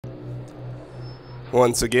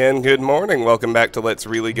Once again, good morning. Welcome back to Let's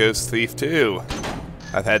Really Ghost Thief 2.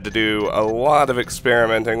 I've had to do a lot of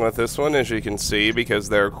experimenting with this one, as you can see, because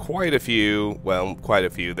there are quite a few,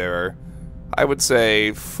 there are, I would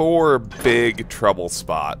say, 4 big trouble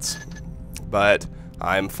spots. But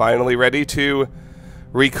I'm finally ready to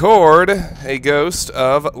record a Ghost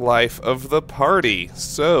of Life of the Party.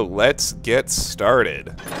 So, let's get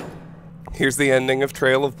started. Here's the ending of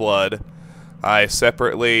Trail of Blood. I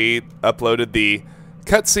separately uploaded the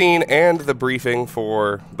cutscene and the briefing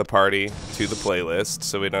for the party to the playlist,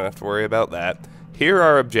 so we don't have to worry about that. Here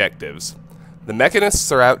are objectives. The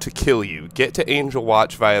Mechanists are out to kill you. Get to Angel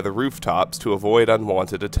Watch via the rooftops to avoid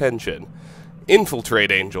unwanted attention.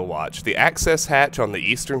 Infiltrate Angel Watch. The access hatch on the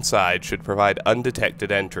eastern side should provide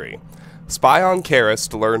undetected entry. Spy on Karis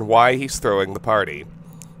to learn why he's throwing the party.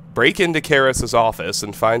 Break into Karis' office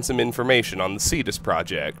and find some information on the Cetus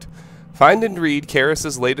project. Find and read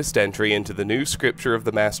Karis' latest entry into the new scripture of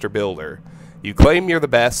the Master Builder. You claim you're the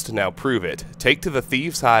best, now prove it. Take to the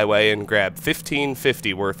Thieves' Highway and grab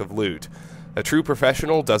 $15.50 worth of loot. A true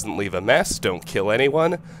professional doesn't leave a mess, don't kill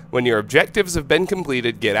anyone. When your objectives have been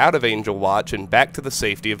completed, get out of Angel Watch and back to the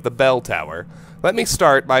safety of the bell tower. Let me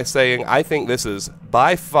start by saying I think this is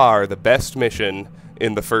by far the best mission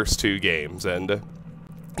in the first 2 games, and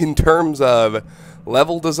in terms of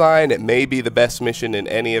level design, it may be the best mission in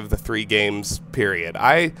any of the 3 games, period.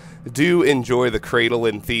 I do enjoy the Cradle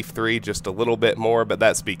in Thief 3 just a little bit more, but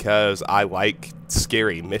that's because I like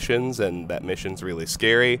scary missions, and that mission's really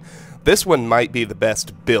scary. This one might be the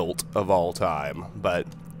best built of all time, but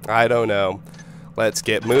I don't know. Let's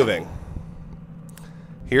get moving.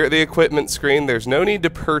 Here at the equipment screen, there's no need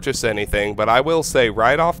to purchase anything, but I will say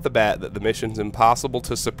right off the bat that the mission's impossible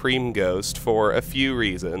to Supreme Ghost for a few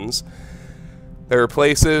reasons. There are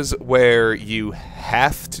places where you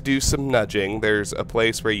have to do some nudging. There's a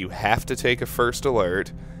place where you have to take a first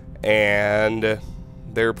alert, and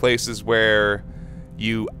there are places where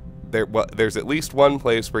there's at least one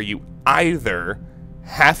place where you either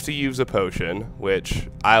have to use a potion, which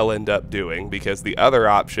I'll end up doing, because the other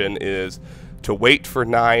option is to wait for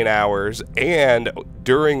 9 hours, and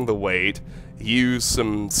during the wait, use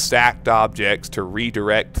some stacked objects to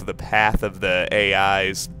redirect the path of the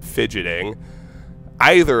AI's fidgeting,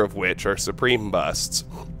 either of which are Supreme busts.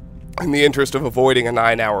 In the interest of avoiding a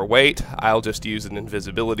 9-hour wait, I'll just use an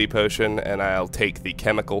invisibility potion, and I'll take the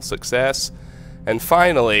chemical success. And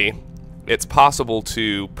finally, it's possible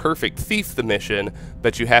to perfect thief the mission,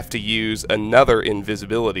 but you have to use another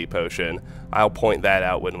invisibility potion. I'll point that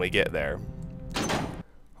out when we get there.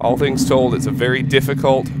 All things told, it's a very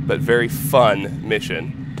difficult but very fun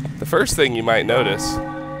mission. The first thing you might notice,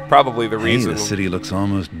 probably the reason... the city looks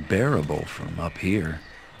almost bearable from up here.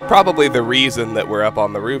 Probably the reason that we're up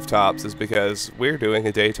on the rooftops is because we're doing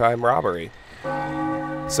a daytime robbery.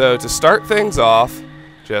 So to start things off,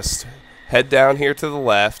 just head down here to the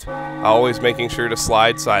left, always making sure to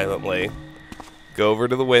slide silently. Go over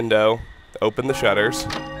to the window, open the shutters.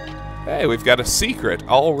 Hey, we've got a secret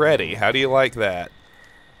already. How do you like that?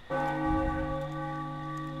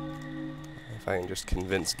 If I can just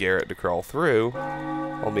convince Garrett to crawl through,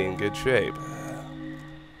 I'll be in good shape.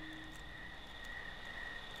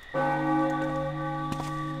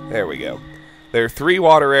 There we go. There are 3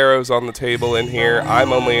 water arrows on the table in here.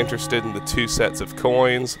 I'm only interested in the 2 sets of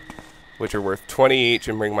coins, which are worth 20 each,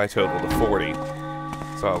 and bring my total to 40.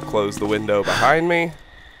 So I'll close the window behind me,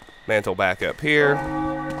 mantle back up here,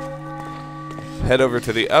 head over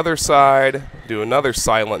to the other side, do another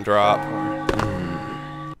silent drop.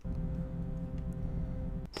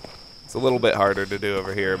 It's a little bit harder to do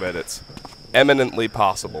over here, but it's eminently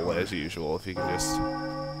possible as usual if you can just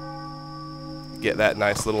get that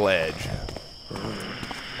nice little edge.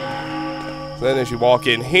 Then as you walk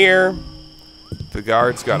in here, the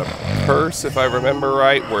guard's got a purse, if I remember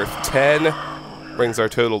right, worth 10. Brings our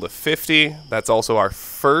total to 50. That's also our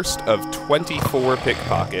first of 24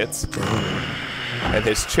 pickpockets. And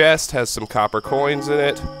his chest has some copper coins in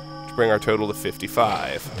it, to bring our total to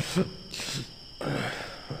 55.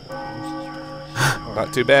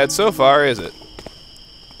 Not too bad so far, is it?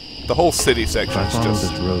 The whole city section is just...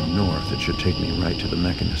 If I follow this road north, it should take me right to the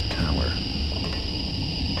Mechanist Tower.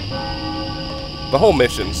 The whole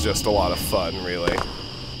mission's just a lot of fun, really.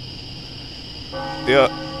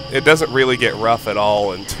 It doesn't really get rough at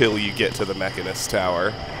all until you get to the Mechanist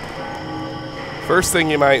Tower. First thing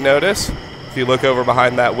you might notice, if you look over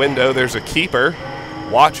behind that window, there's a keeper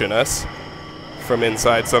watching us from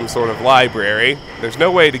inside some sort of library. There's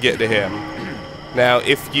no way to get to him. Now,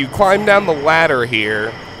 if you climb down the ladder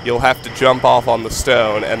here, you'll have to jump off on the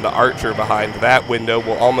stone, and the archer behind that window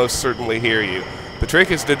will almost certainly hear you. The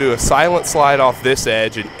trick is to do a silent slide off this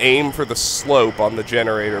edge and aim for the slope on the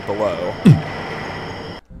generator below.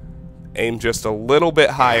 Aim just a little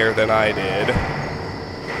bit higher than I did.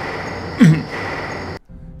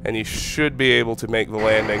 And you should be able to make the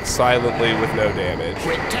landing silently with no damage.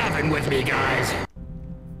 Quit tapping with me, guys.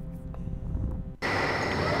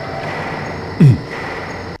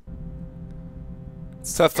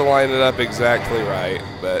 It's tough to line it up exactly right,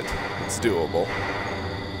 but it's doable.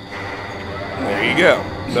 There you go.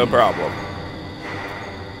 No problem.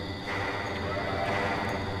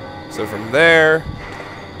 So from there,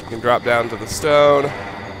 you can drop down to the stone.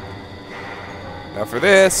 Now for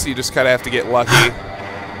this, you just kind of have to get lucky.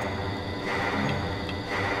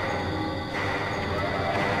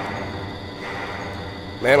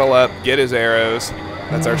 Mantle up, get his arrows.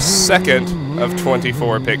 That's our second of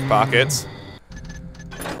 24 pickpockets.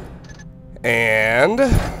 And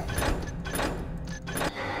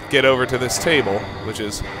get over to this table, which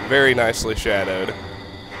is very nicely shadowed.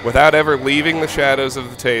 Without ever leaving the shadows of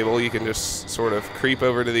the table, you can just sort of creep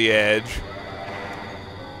over to the edge,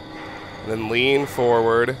 and then lean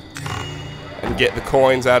forward and get the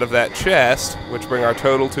coins out of that chest, which bring our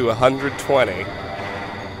total to 120.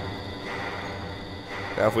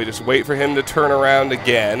 Now if we just wait for him to turn around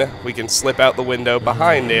again, we can slip out the window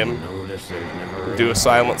behind him and do a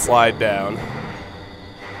silent slide down.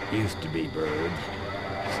 Used to be birds,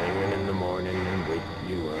 singing in the morning and waking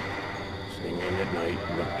you up, singing at night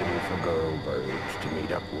looking for girl birds to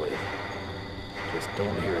meet up with. Just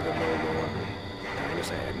don't hear them no more. Kinda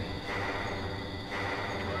sad.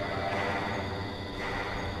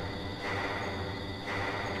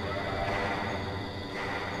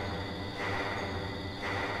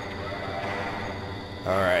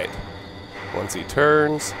 Alright, once he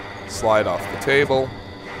turns, slide off the table,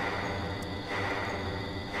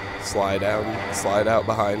 slide out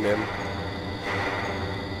behind him,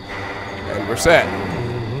 and we're set.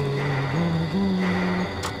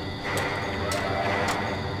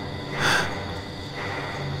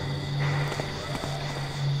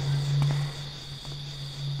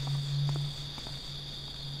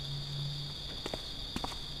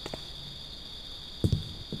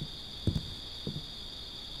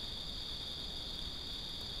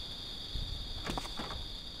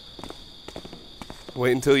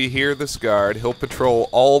 Wait until you hear this guard. He'll patrol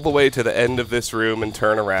all the way to the end of this room and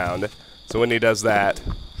turn around. So when he does that,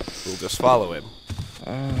 we'll just follow him.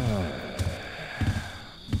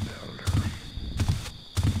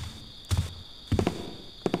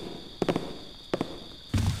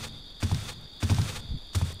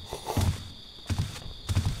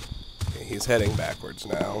 Okay, he's heading backwards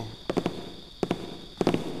now.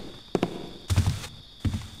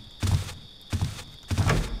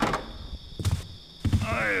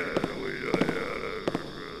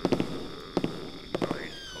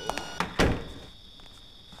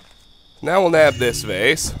 Now we'll nab this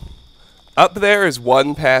vase. Up there is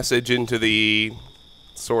one passage into the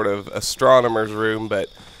sort of astronomer's room, but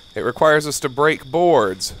it requires us to break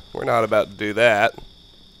boards. We're not about to do that.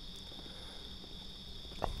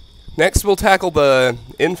 Next we'll tackle the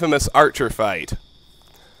infamous archer fight.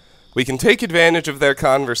 We can take advantage of their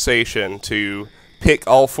conversation to pick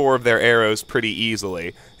all 4 of their arrows pretty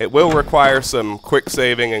easily. It will require some quick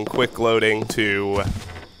saving and quick loading to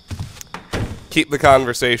keep the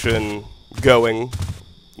conversation going,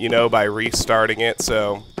 you know, by restarting it,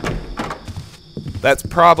 so that's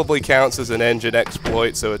probably counts as an engine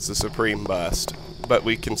exploit, so it's a supreme bust. But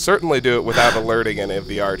we can certainly do it without alerting any of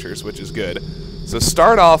the archers, which is good. So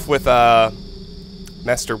start off with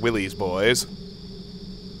Master Willie's boys,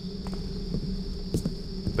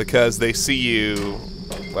 because they see you.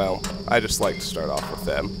 Well, I just like to start off with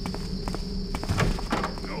them.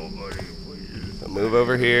 So move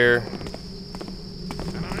over here.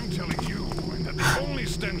 The only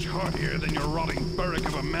stench heartier than your rotting burrick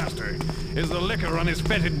of a master is the liquor on his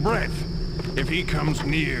fetid breath. If he comes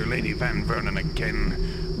near Lady Van Vernon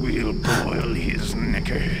again, we'll boil his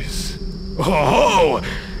knickers. Oh,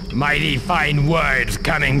 mighty fine words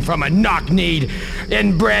coming from a knock-kneed,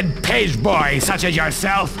 inbred page boy such as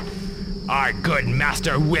yourself. Our good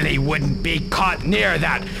Master Willie wouldn't be caught near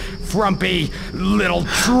that frumpy little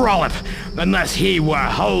trollop unless he were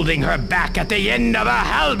holding her back at the end of a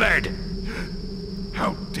halberd.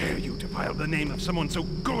 How dare you defile the name of someone so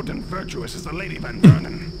good and virtuous as the Lady Van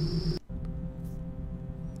Vernon?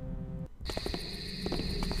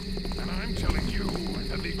 And I'm telling you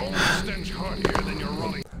that the only stench heartier than your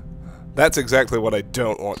rotting... That's exactly what I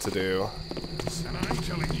don't want to do. And I'm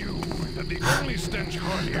telling you that the only stench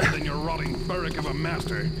heartier than your rotting burrick of a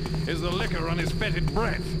master is the liquor on his fetid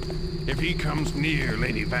breath. If he comes near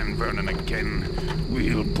Lady Van Vernon again,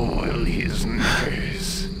 we'll boil his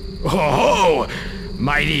knickers. Oh,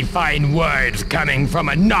 mighty fine words coming from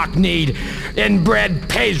a knock-kneed, inbred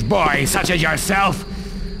page boy such as yourself.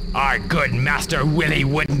 Our good Master Willie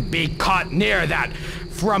wouldn't be caught near that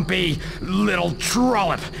frumpy little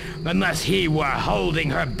trollop unless he were holding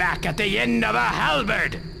her back at the end of a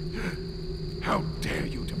halberd. How dare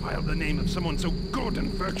you defile the name of someone so good and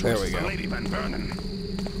virtuous as the Lady Van Vernon?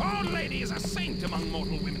 Our lady is a saint among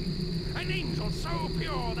mortal women, an angel so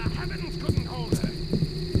pure the heavens couldn't hold her.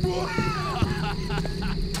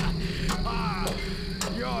 Ah,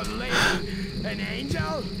 your lady, an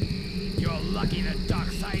angel? You're lucky the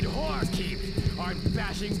dockside whore keeps aren't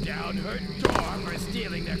bashing down her door for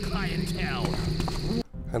stealing their clientele.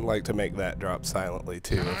 I'd like to make that drop silently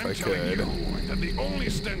too, if I could. I'm telling you that the only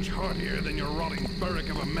stench heartier than your rotting burrick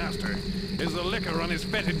of a master is the liquor on his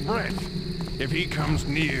fetid breath. If he comes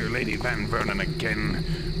near Lady Van Vernon again,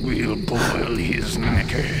 we'll boil his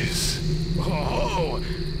knickers. Oh,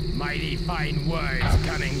 mighty fine words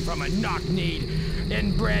coming from a knock-kneed,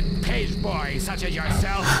 inbred page boy such as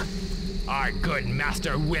yourself. Our good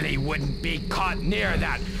Master Willie wouldn't be caught near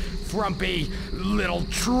that frumpy little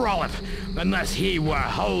trollop unless he were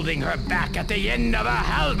holding her back at the end of a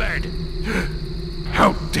halberd.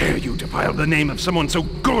 How dare you defile the name of someone so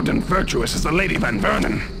good and virtuous as the Lady Van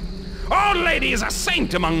Vernon? Our lady is a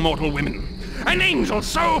saint among mortal women, an angel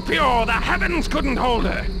so pure the heavens couldn't hold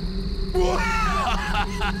her.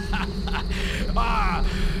 Ah,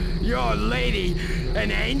 your lady,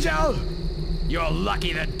 an angel? You're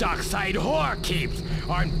lucky the dockside whore keeps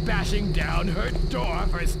aren't bashing down her door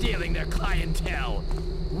for stealing their clientele.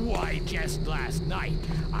 Why, just last night,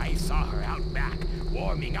 I saw her out back,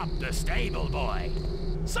 warming up the stable boy.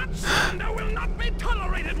 Such slander will not be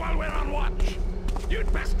tolerated while we're on watch.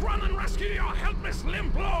 You'd best run and rescue your helpless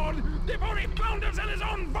limp lord before he flounders in his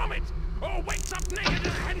own vomit, or wakes up naked in a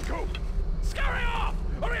hen coop. Scurry off,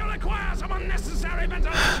 or he'll require some unnecessary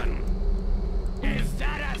ventilation. Is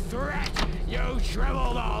that a threat, you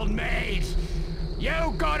shriveled old maid?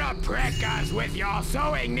 You gonna prick us with your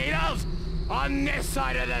sewing needles? On this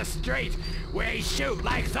side of the street, we shoot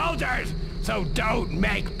like soldiers, so don't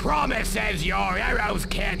make promises your arrows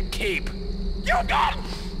can't keep. You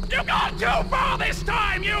gone too far this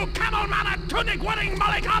time, you camel-mannered, tunic-wearing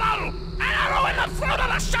mollycoddle! An arrow in the throat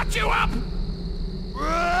will shut you up!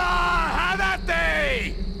 Have at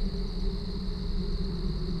thee!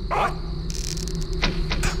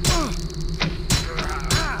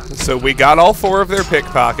 So we got all 4 of their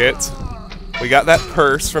pickpockets. We got that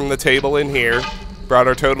purse from the table in here. Brought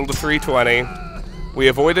our total to 320. We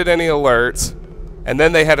avoided any alerts. And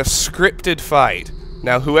then they had a scripted fight.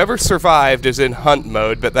 Now, whoever survived is in hunt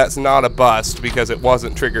mode, but that's not a bust because it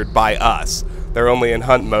wasn't triggered by us. They're only in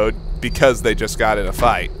hunt mode because they just got in a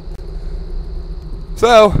fight.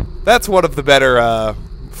 So, that's one of the better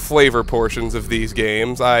flavor portions of these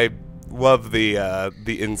games. I love the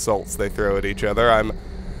insults they throw at each other. I'm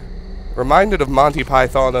reminded of Monty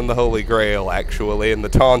Python and the Holy Grail, actually, in the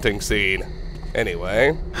taunting scene.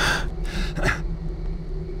 Anyway,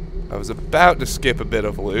 I was about to skip a bit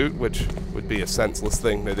of loot, which would be a senseless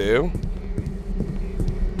thing to do.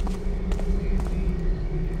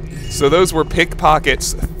 So those were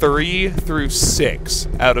pickpockets 3 through 6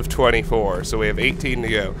 out of 24, so we have 18 to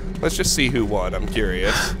go. Let's just see who won, I'm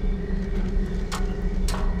curious.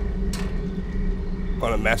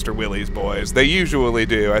 One of Master Willie's boys. They usually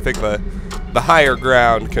do. I think the higher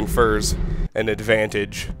ground confers an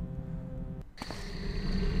advantage.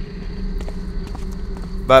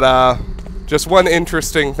 But, just one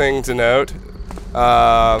interesting thing to note.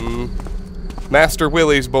 Master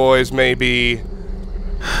Willie's boys may be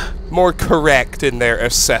more correct in their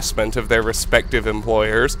assessment of their respective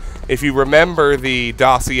employers. If you remember the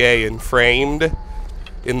dossier in Framed,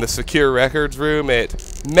 in the secure records room,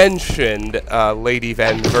 it mentioned Lady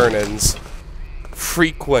Van Vernon's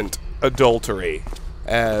frequent adultery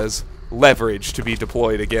as leverage to be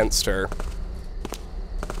deployed against her.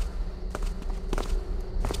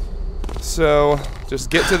 So, just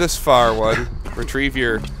get to this far one, retrieve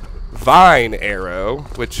your vine arrow,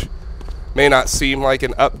 which may not seem like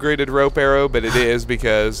an upgraded rope arrow, but it is,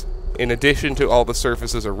 because in addition to all the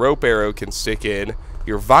surfaces a rope arrow can stick in,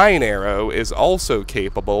 your vine arrow is also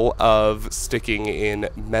capable of sticking in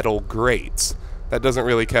metal grates. That doesn't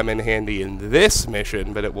really come in handy in this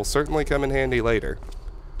mission, but it will certainly come in handy later.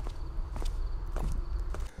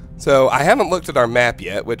 So, I haven't looked at our map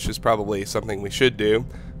yet, which is probably something we should do.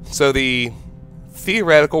 So the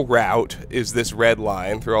theoretical route is this red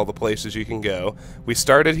line through all the places you can go. We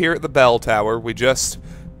started here at the bell tower. We just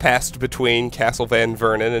passed between Castle Van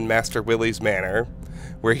Vernon and Master Willie's Manor.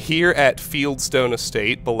 We're here at Fieldstone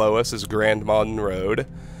Estate. Below us is Grand Mauden Road.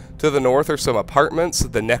 To the north are some apartments,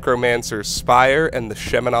 the Necromancer's Spire, and the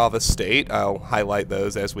Shemanov Estate. I'll highlight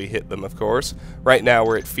those as we hit them, of course. Right now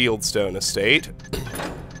we're at Fieldstone Estate.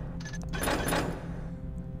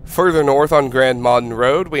 Further north on Grand Mauden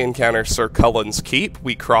Road, we encounter Sir Cullen's Keep.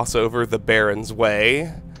 We cross over the Baron's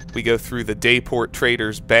Way. We go through the Dayport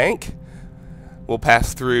Traders Bank. We'll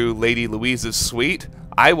pass through Lady Louise's Suite.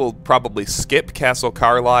 I will probably skip Castle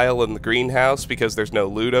Carlisle and the greenhouse because there's no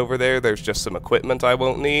loot over there. There's just some equipment I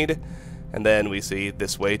won't need. And then we see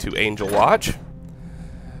this way to Angel Watch.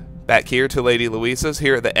 Back here to Lady Louise's.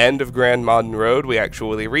 Here at the end of Grand Mauden Road, we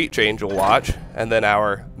actually reach Angel Watch. And then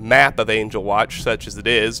our map of Angel Watch, such as it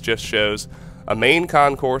is, just shows a main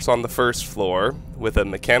concourse on the first floor with a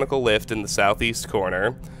mechanical lift in the southeast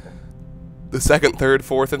corner. The second, third,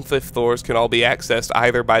 fourth, and fifth floors can all be accessed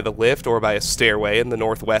either by the lift or by a stairway in the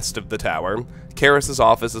northwest of the tower. Karis's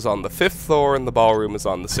office is on the 5th floor, and the ballroom is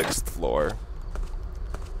on the 6th floor.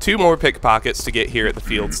 2 more pickpockets to get here at the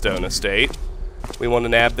Fieldstone Estate. We want to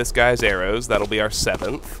nab this guy's arrows. That'll be our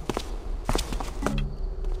 7th.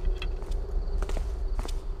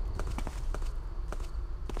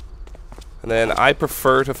 And then I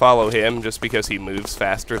prefer to follow him just because he moves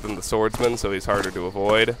faster than the swordsman, so he's harder to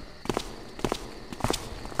avoid.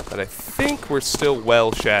 But I think we're still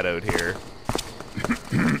well shadowed here.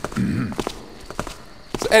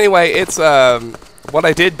 So anyway, it's what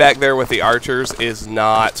I did back there with the archers is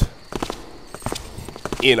not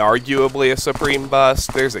inarguably a supreme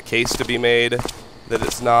bust. There's a case to be made that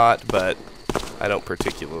it's not, but I don't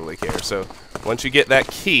particularly care. So once you get that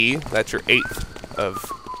key, that's your 8th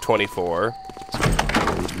of 24.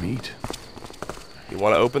 Meat. You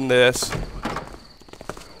want to open this,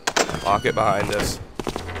 lock it behind us.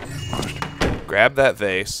 Grab that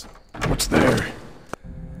vase. What's there?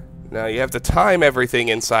 Now you have to time everything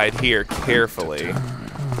inside here carefully,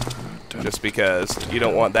 just because you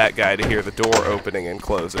don't want that guy to hear the door opening and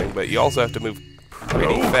closing, but you also have to move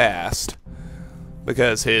pretty fast,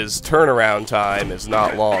 because his turnaround time is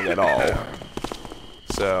not long at all.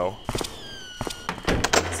 So,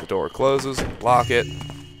 as the door closes, lock it.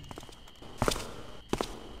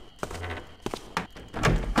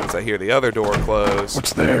 Once I hear the other door close...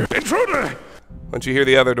 What's there? Intruder! Once you hear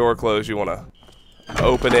the other door close, you want to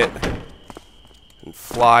open it and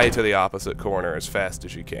fly to the opposite corner as fast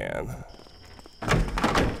as you can.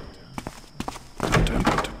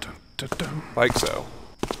 Like so.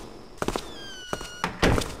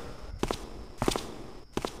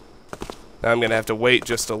 Now I'm going to have to wait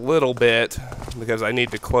just a little bit because I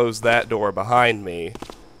need to close that door behind me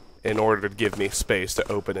in order to give me space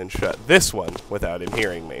to open and shut this one without him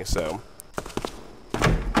hearing me, so...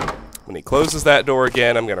 When he closes that door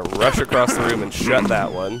again, I'm going to rush across the room and shut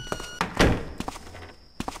that one.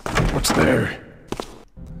 What's there?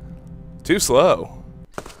 Too slow,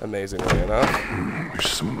 amazingly enough. There's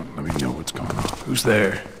someone. Let me know what's going on. Who's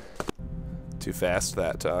there? Too fast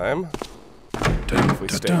that time. If we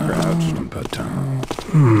stay crouched.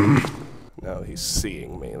 No, he's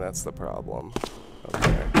seeing me. That's the problem.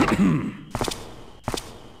 Okay.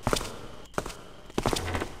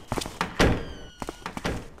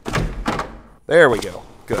 There we go.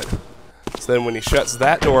 Good. So then when he shuts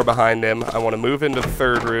that door behind him, I want to move into the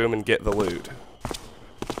third room and get the loot.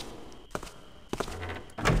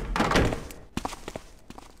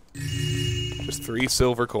 Just 3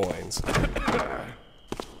 silver coins.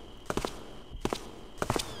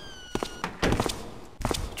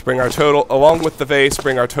 To bring our total, along with the vase,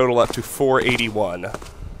 bring our total up to 481.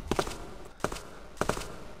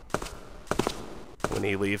 When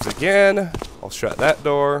he leaves again, I'll shut that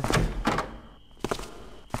door.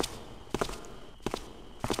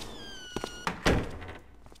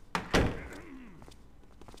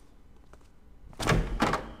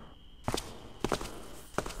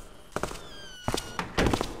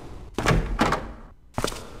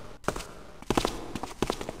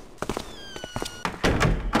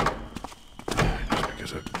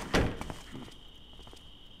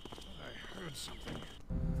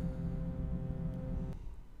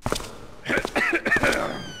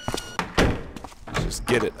 Just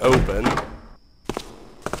get it open.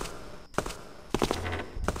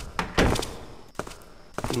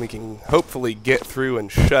 And we can hopefully get through and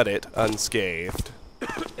shut it unscathed.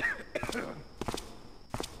 I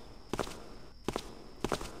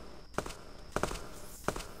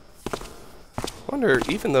wonder,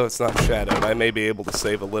 even though it's not shadowed, I may be able to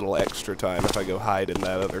save a little extra time if I go hide in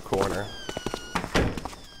that other corner.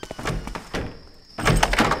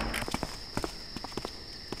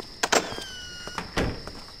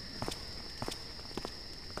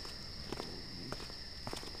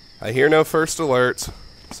 I hear no first alerts,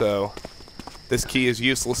 so this key is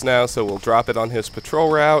useless now, so we'll drop it on his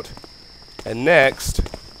patrol route. And next,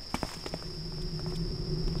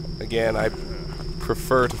 again, I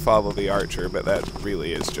prefer to follow the archer, but that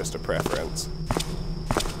really is just a preference.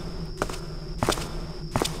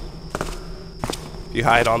 If you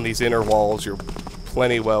hide on these inner walls, you're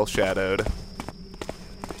plenty well shadowed.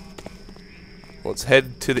 Let's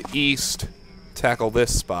head to the east, tackle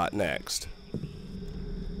this spot next.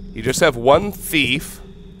 You just have one thief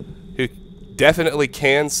who definitely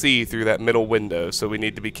can see through that middle window, so we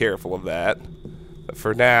need to be careful of that. But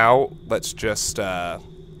for now, let's just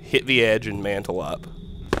hit the edge and mantle up.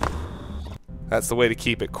 That's the way to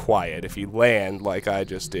keep it quiet. If you land like I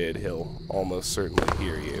just did, he'll almost certainly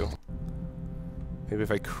hear you. Maybe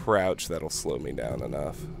if I crouch, that'll slow me down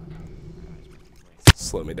enough.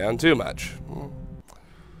 Slow me down too much.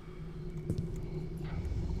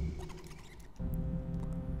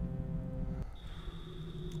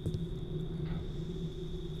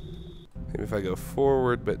 Maybe if I go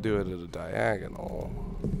forward but do it at a diagonal,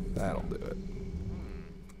 that'll do it.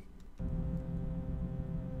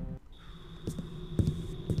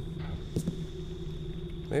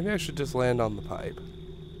 Maybe I should just land on the pipe.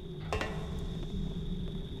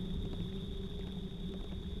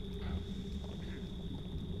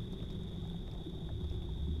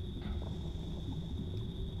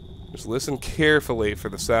 Just listen carefully for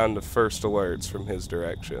the sound of first alerts from his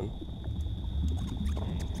direction.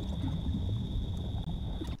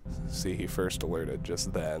 See, he first alerted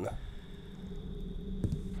just then.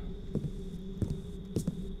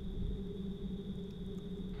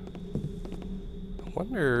 I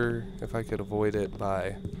wonder if I could avoid it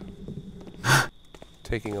by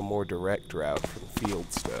taking a more direct route from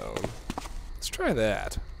Fieldstone. Let's try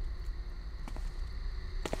that.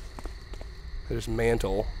 I just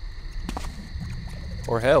mantle.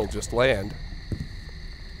 Or hell, just land.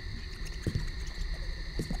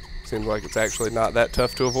 Seems like it's actually not that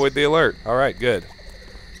tough to avoid the alert. Alright, good.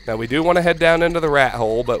 Now we do want to head down into the rat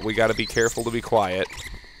hole, but we gotta be careful to be quiet.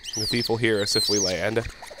 The thief will hear us if we land.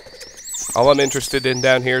 All I'm interested in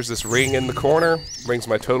down here is this ring in the corner. Brings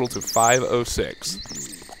my total to 506.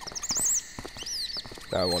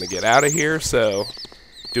 Now I want to get out of here, so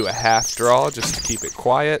do a half draw just to keep it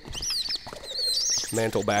quiet.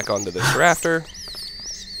 Mantle back onto this rafter.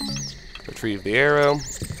 Retrieve the arrow.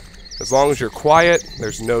 As long as you're quiet,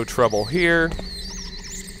 there's no trouble here.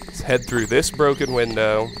 Let's head through this broken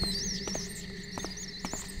window.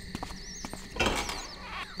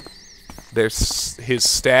 There's his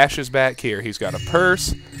stash is back here. He's got a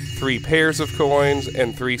purse, 3 pairs of coins,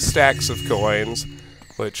 and 3 stacks of coins,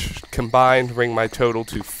 which combined bring my total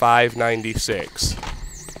to 596.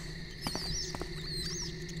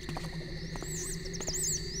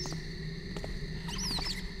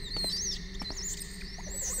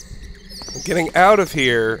 Getting out of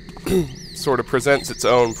here sort of presents its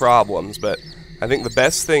own problems, but I think the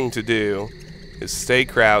best thing to do is stay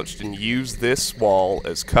crouched and use this wall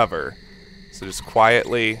as cover. So just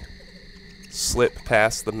quietly slip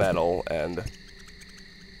past the metal, and I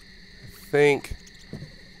think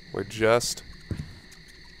we're just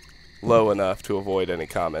low enough to avoid any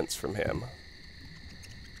comments from him.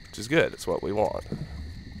 Which is good, it's what we want.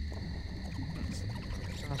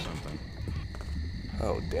 Saw something.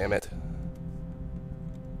 Oh, damn it.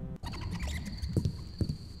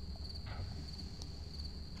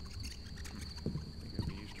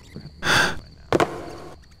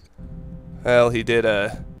 Well, he did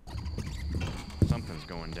Something's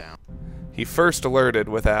going down. He first alerted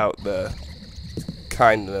without the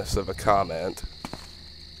kindness of a comment.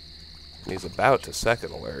 And he's about to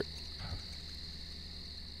second alert.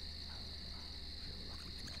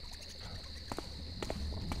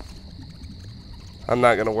 I'm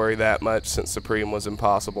not going to worry that much since Supreme was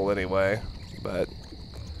impossible anyway, but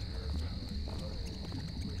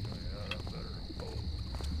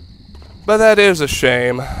that is a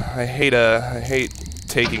shame. I hate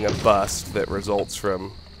taking a bust that results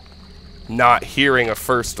from not hearing a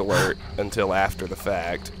first alert until after the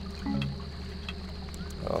fact.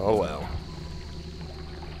 Oh well.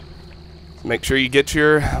 Make sure you get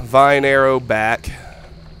your vine arrow back.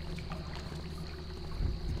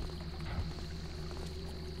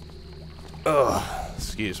 Ugh,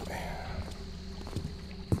 excuse me.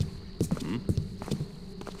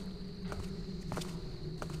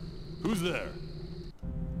 Who's there?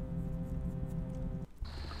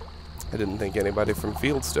 I didn't think anybody from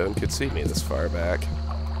Fieldstone could see me this far back.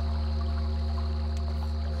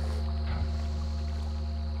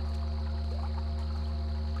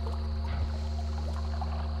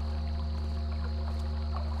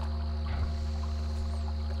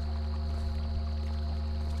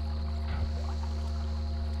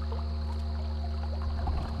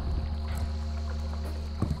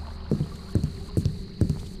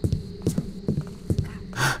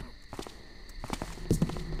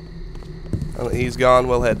 he's gone,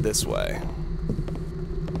 we'll head this way.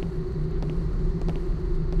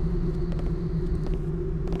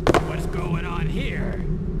 What's going on here?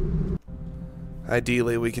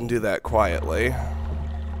 Ideally, we can do that quietly.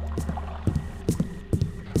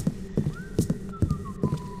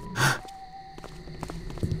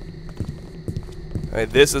 Alright,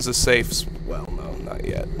 this is a safe... well, no, not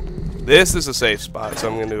yet. This is a safe spot, so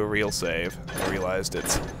I'm going to do a real save. I realized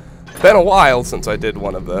it's been a while since I did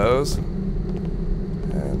one of those.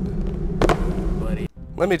 And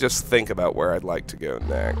let me just think about where I'd like to go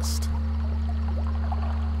next.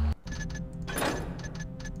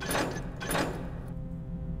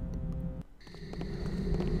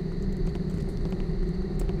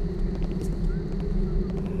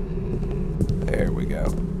 There we go.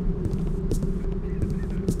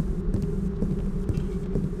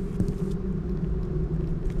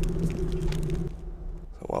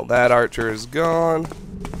 So while that archer is gone,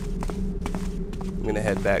 I'm gonna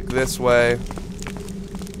head back this way.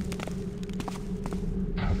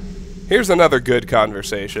 Here's another good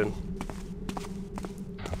conversation.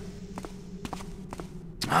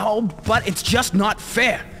 Oh, but it's just not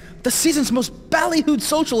fair. The season's most ballyhooed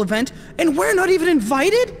social event, and we're not even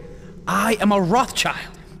invited? I am a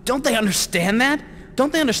Rothschild. Don't they understand that?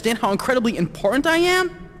 Don't they understand how incredibly important I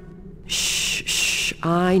am? Shh,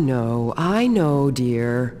 I know,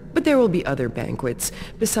 dear. But there will be other banquets.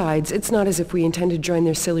 Besides, it's not as if we intend to join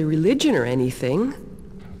their silly religion or anything.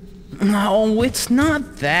 No, it's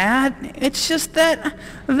not that. It's just that,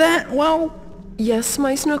 well... Yes,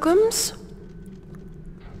 my Snookums?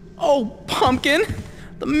 Oh, Pumpkin!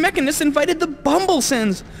 The Mechanists invited the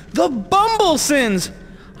Bumblesons! The Bumblesons!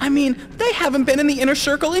 I mean, they haven't been in the inner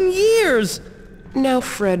circle in years! Now,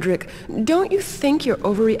 Frederick, don't you think you're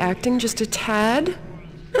overreacting just a tad?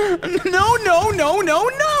 No!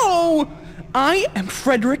 I am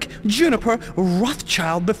Frederick Juniper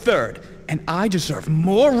Rothschild III, and I deserve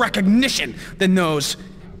more recognition than those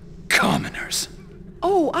commoners.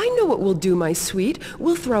 Oh, I know what we'll do, my sweet.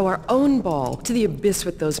 We'll throw our own ball to the abyss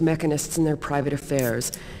with those Mechanists and their private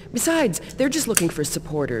affairs. Besides, they're just looking for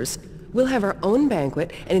supporters. We'll have our own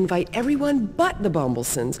banquet and invite everyone but the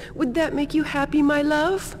Bumblesons. Would that make you happy, my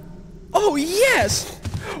love? Oh, yes!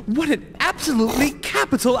 What an absolutely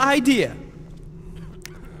capital idea!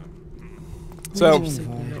 So,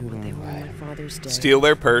 steal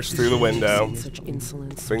their purse through the window.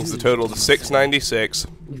 Brings the total to 696.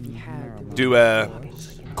 Do a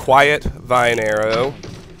quiet vine arrow.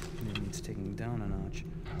 It's taking down a notch.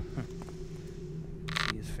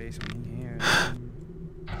 See his face when he hears.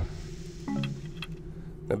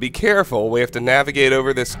 Now be careful, we have to navigate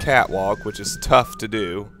over this catwalk, which is tough to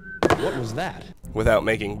do. What was that? Without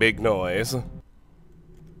making big noise.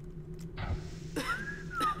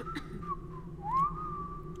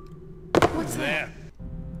 What's that?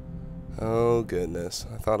 Oh goodness,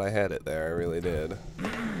 I thought I had it there, I really did.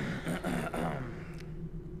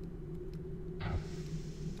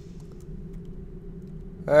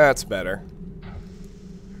 That's better.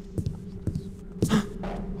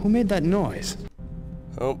 Who made that noise?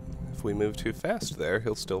 Oh, if we move too fast there,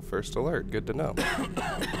 he'll still first alert. Good to know.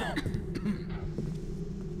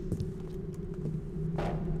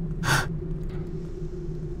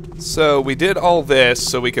 So, we did all this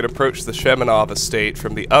so we could approach the Shemenov estate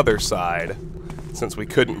from the other side, since we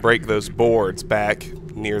couldn't break those boards back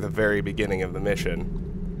near the very beginning of the mission.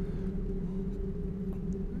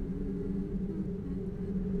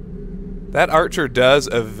 That archer does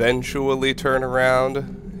eventually turn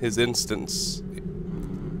around his instance,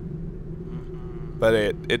 but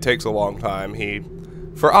it takes a long time. He,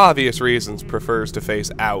 for obvious reasons, prefers to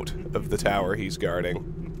face out of the tower he's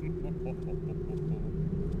guarding.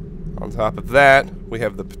 On top of that, we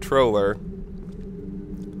have the patroller.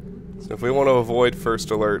 So if we want to avoid first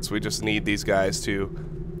alerts, we just need these guys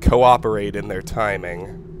to cooperate in their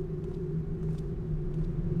timing.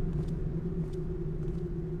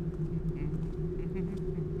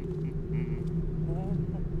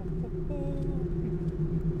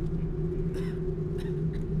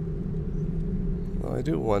 Well, I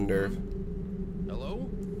do wonder. Hello?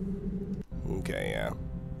 Okay, yeah.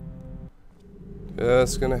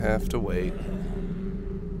 Just gonna have to wait.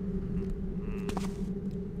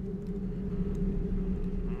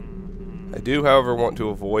 I do, however, want to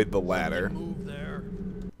avoid the ladder.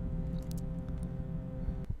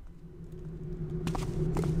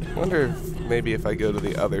 Wonder if maybe if I go to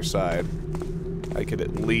the other side, I could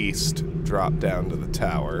at least drop down to the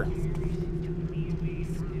tower.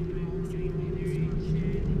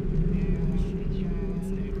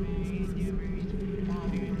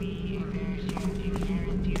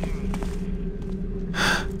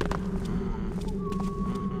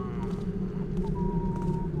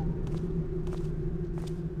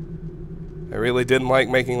 really didn't like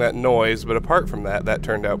making that noise, but apart from that, that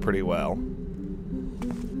turned out pretty well.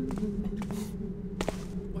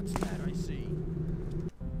 What's that I see?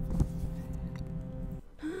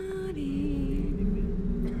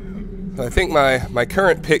 I think my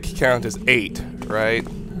current pick count is 8, right?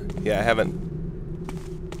 Yeah, I haven't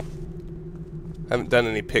done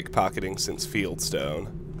any pickpocketing since Fieldstone.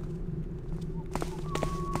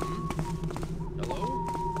 Hello?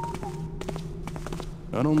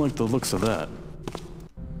 I don't like the looks of that.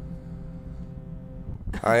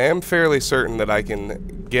 I am fairly certain that I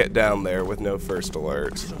can get down there with no first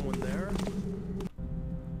alert, Someone there?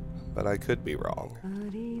 but I could be wrong.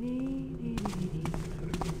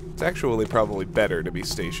 It's actually probably better to be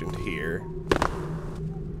stationed here,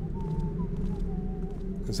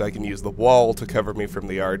 because I can use the wall to cover me from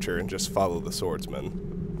the archer and just follow the swordsman.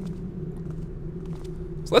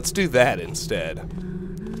 So let's do that instead.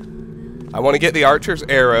 I want to get the archer's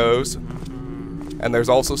arrows, and there's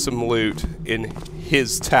also some loot in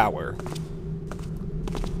his tower.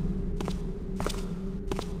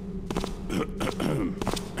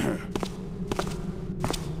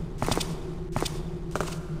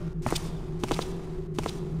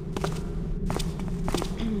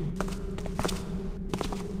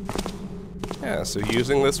 Yeah, so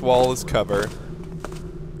using this wall as cover.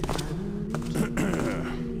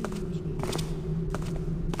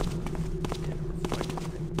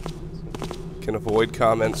 Can avoid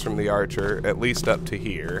comments from the archer, at least up to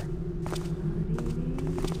here.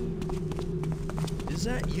 Is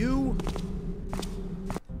that you?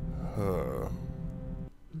 Huh.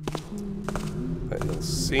 But he'll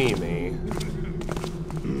see me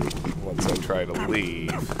once I try to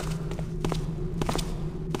leave.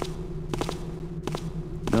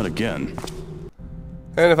 Not again.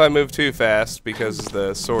 And if I move too fast, because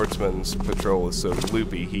the swordsman's patrol is so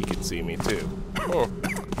loopy, he can see me too. Huh.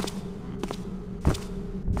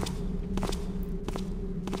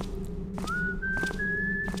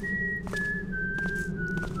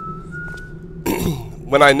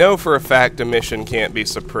 When I know for a fact a mission can't be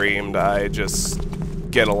supremed, I just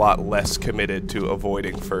get a lot less committed to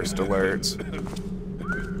avoiding first alerts.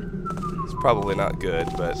 It's probably not good,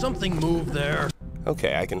 but... Something moved there.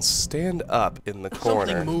 Okay, I can stand up in the corner,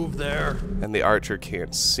 Something moved there. and the archer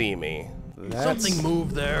can't see me. Something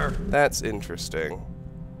moved there. That's interesting.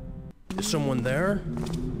 Is someone there?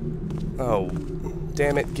 Oh,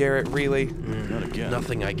 damn it, Garrett, really? Not again.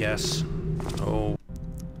 Nothing, I guess. Oh.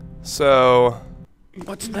 So...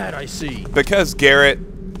 What's that I see? because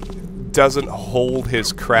Garrett doesn't hold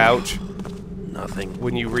his crouch Nothing.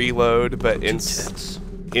 when you reload, but Tense.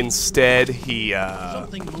 instead he,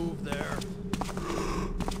 Something moved there.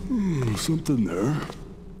 Something there.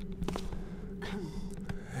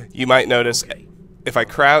 you might notice if I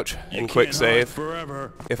crouch and quick save,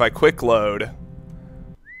 Forever. if I quick load,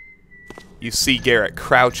 you see Garrett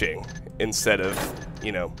crouching instead of,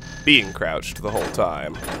 you know, being crouched the whole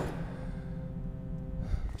time.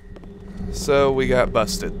 So we got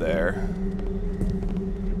busted there.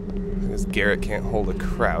 Because Garrett can't hold a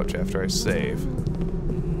crouch after I save.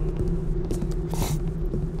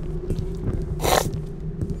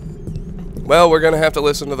 Well, we're gonna have to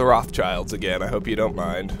listen to the Rothschilds again. I hope you don't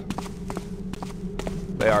mind.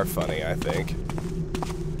 They are funny, I think.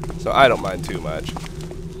 So I don't mind too much.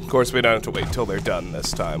 Of course, we don't have to wait till they're done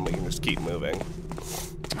this time. We can just keep moving.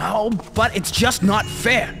 Oh, but it's just not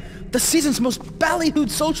fair. The season's most ballyhooed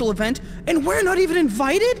social event, and we're not even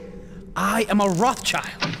invited? I am a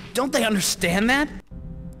Rothschild. Don't they understand that?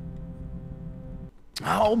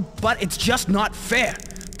 Oh, but it's just not fair.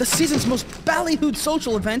 The season's most ballyhooed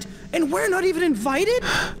social event, and we're not even invited?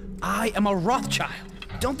 I am a Rothschild.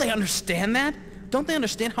 Don't they understand that? Don't they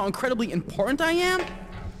understand how incredibly important I am?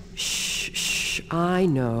 Shh, I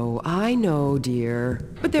know, dear.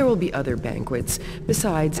 But there will be other banquets.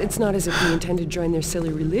 Besides, it's not as if we intend to join their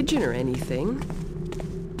silly religion or anything.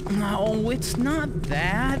 No, it's not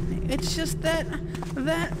that. It's just that,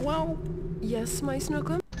 well... Yes, my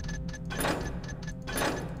Snookum?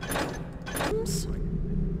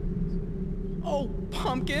 Oh,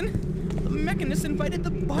 Pumpkin! The Mechanist invited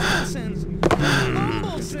the Bumblesons! The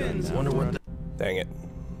Bumblesons! Wonder what Dang it.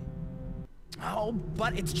 Oh,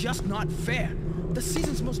 but it's just not fair. The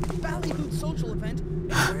season's most ballyhooed social event,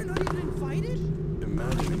 and we're not even invited?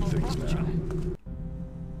 Imagining things now.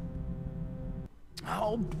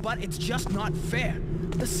 Oh, but it's just not fair.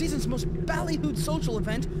 The season's most ballyhooed social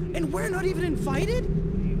event, and we're not even invited?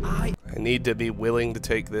 I need to be willing to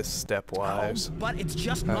take this stepwise. Oh, but it's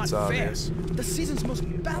just That's not obvious. fair. The season's most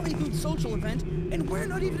ballyhooed social event, and we're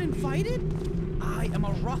not even invited? I am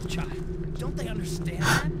a Rothschild. Don't they understand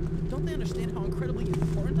that? Don't they understand how incredibly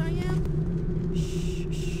important I am? I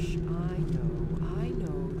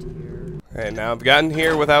know, dear. Alright, now I've gotten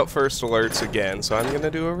here without first alerts again, so I'm gonna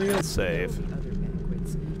do a real save. Other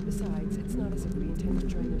banquets. Besides, it's not as if we intend to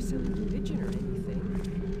join their silly religion or anything.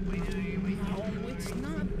 No, it's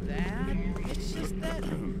not that. It's just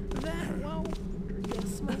well...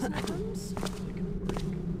 Yes, my sons?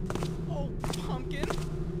 Oh, Pumpkin!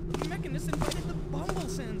 Mechanist invited the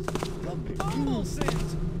Bumblesins! The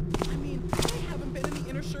Bumblesins! I mean, they haven't been in the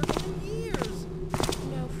inner circle in years!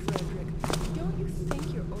 Now, Frederick, don't you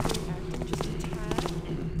think you're overreacting just a tad?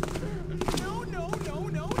 No!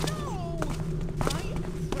 I am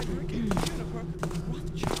Frederick Juniper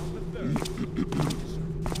Rothschild III. I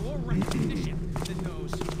deserve more recognition than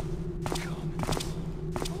those commoners.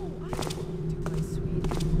 Oh, I know what we'll do, my sweet.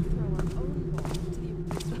 We'll throw our own ball to the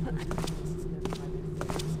abyss with the mechanists and their private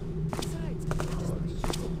affairs. Besides, they're just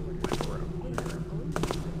patient supporters. They have their own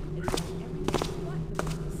banquet and invite everyone but the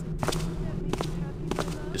mechanist. That makes you happy, my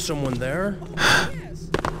love? Is someone there? Yes!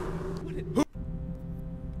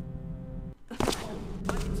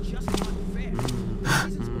 But it's just not fair. The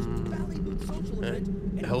season's most ballyhooed social event,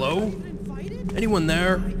 and hello? we're not even invited? Anyone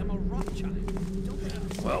there? I am a Rothschild. Don't they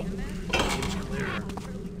understand Well, that? seems clear. How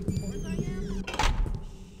incredibly important I am?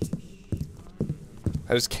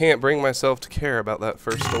 I just can't bring myself to care about that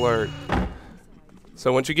first alert.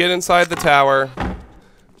 So once you get inside the tower,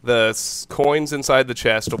 the coins inside the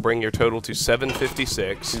chest will bring your total to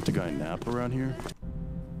 756. Can't the guy nap around here?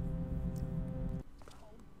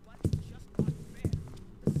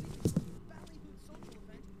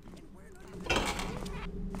 I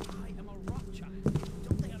am a Rothschild.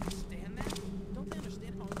 Don't they understand that? Don't they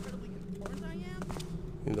understand how incredibly important I am?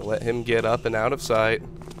 Need to let him get up and out of sight.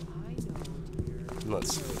 And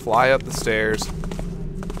let's fly up the stairs.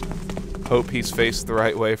 Hope he's faced the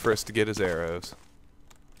right way for us to get his arrows.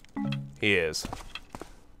 He is.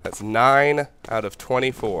 That's 9 out of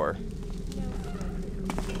 24.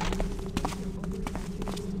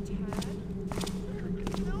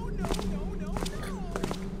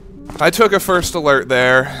 I took a first alert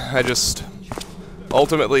there. I just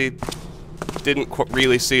ultimately didn't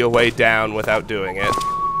really see a way down without doing it.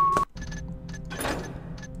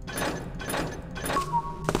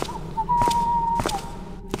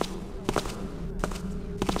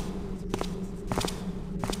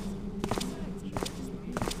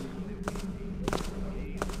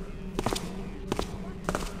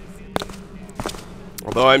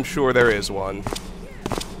 Although I'm sure there is one.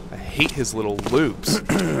 I hate his little loops.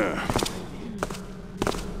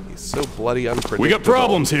 He's so bloody unpredictable. We got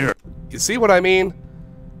problems here. You see what I mean?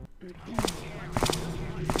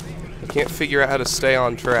 I can't figure out how to stay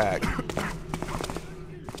on track.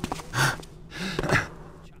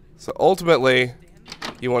 So ultimately,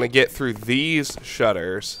 you want to get through these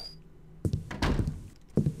shutters.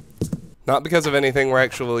 Not because of anything we're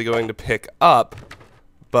actually going to pick up,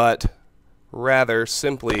 but rather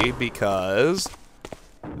simply because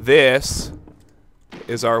this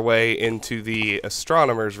is our way into the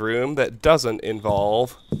astronomer's room that doesn't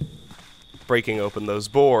involve breaking open those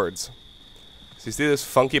boards. So you see this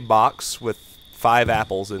funky box with 5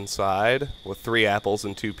 apples inside, with 3 apples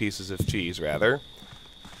and 2 pieces of cheese, rather.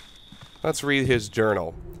 Let's read his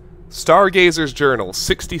journal. Stargazer's Journal,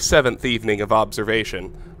 67th evening of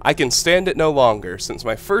observation. I can stand it no longer. Since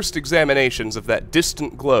my first examinations of that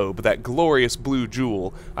distant globe, that glorious blue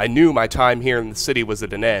jewel, I knew my time here in the city was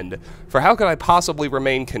at an end. For how could I possibly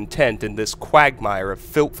remain content in this quagmire of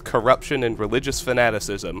filth, corruption, and religious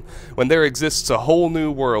fanaticism, when there exists a whole new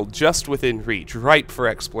world just within reach, ripe for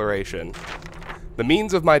exploration? The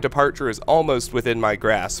means of my departure is almost within my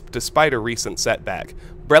grasp, despite a recent setback.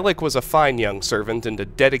 Brelick was a fine young servant and a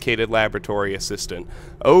dedicated laboratory assistant.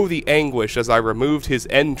 Oh, the anguish as I removed his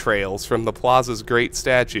entrails from the plaza's great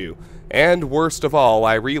statue. And, worst of all,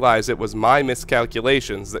 I realize it was my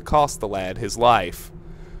miscalculations that cost the lad his life.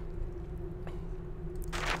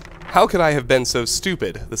 How could I have been so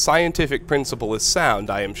stupid? The scientific principle is sound,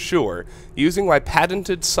 I am sure. Using my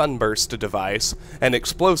patented sunburst device, an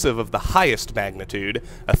explosive of the highest magnitude,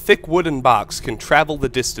 a thick wooden box can travel the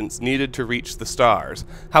distance needed to reach the stars.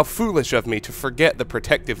 How foolish of me to forget the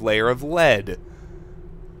protective layer of lead.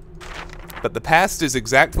 But the past is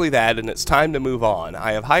exactly that, and it's time to move on.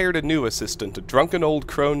 I have hired a new assistant, a drunken old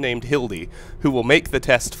crone named Hildy, who will make the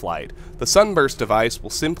test flight. The sunburst device will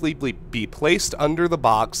simply be placed under the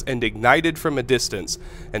box and ignited from a distance,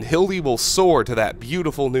 and Hildy will soar to that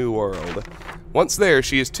beautiful new world. Once there,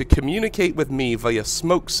 she is to communicate with me via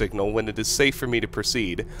smoke signal when it is safe for me to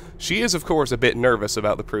proceed. She is, of course, a bit nervous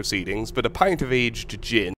about the proceedings, but a pint of aged gin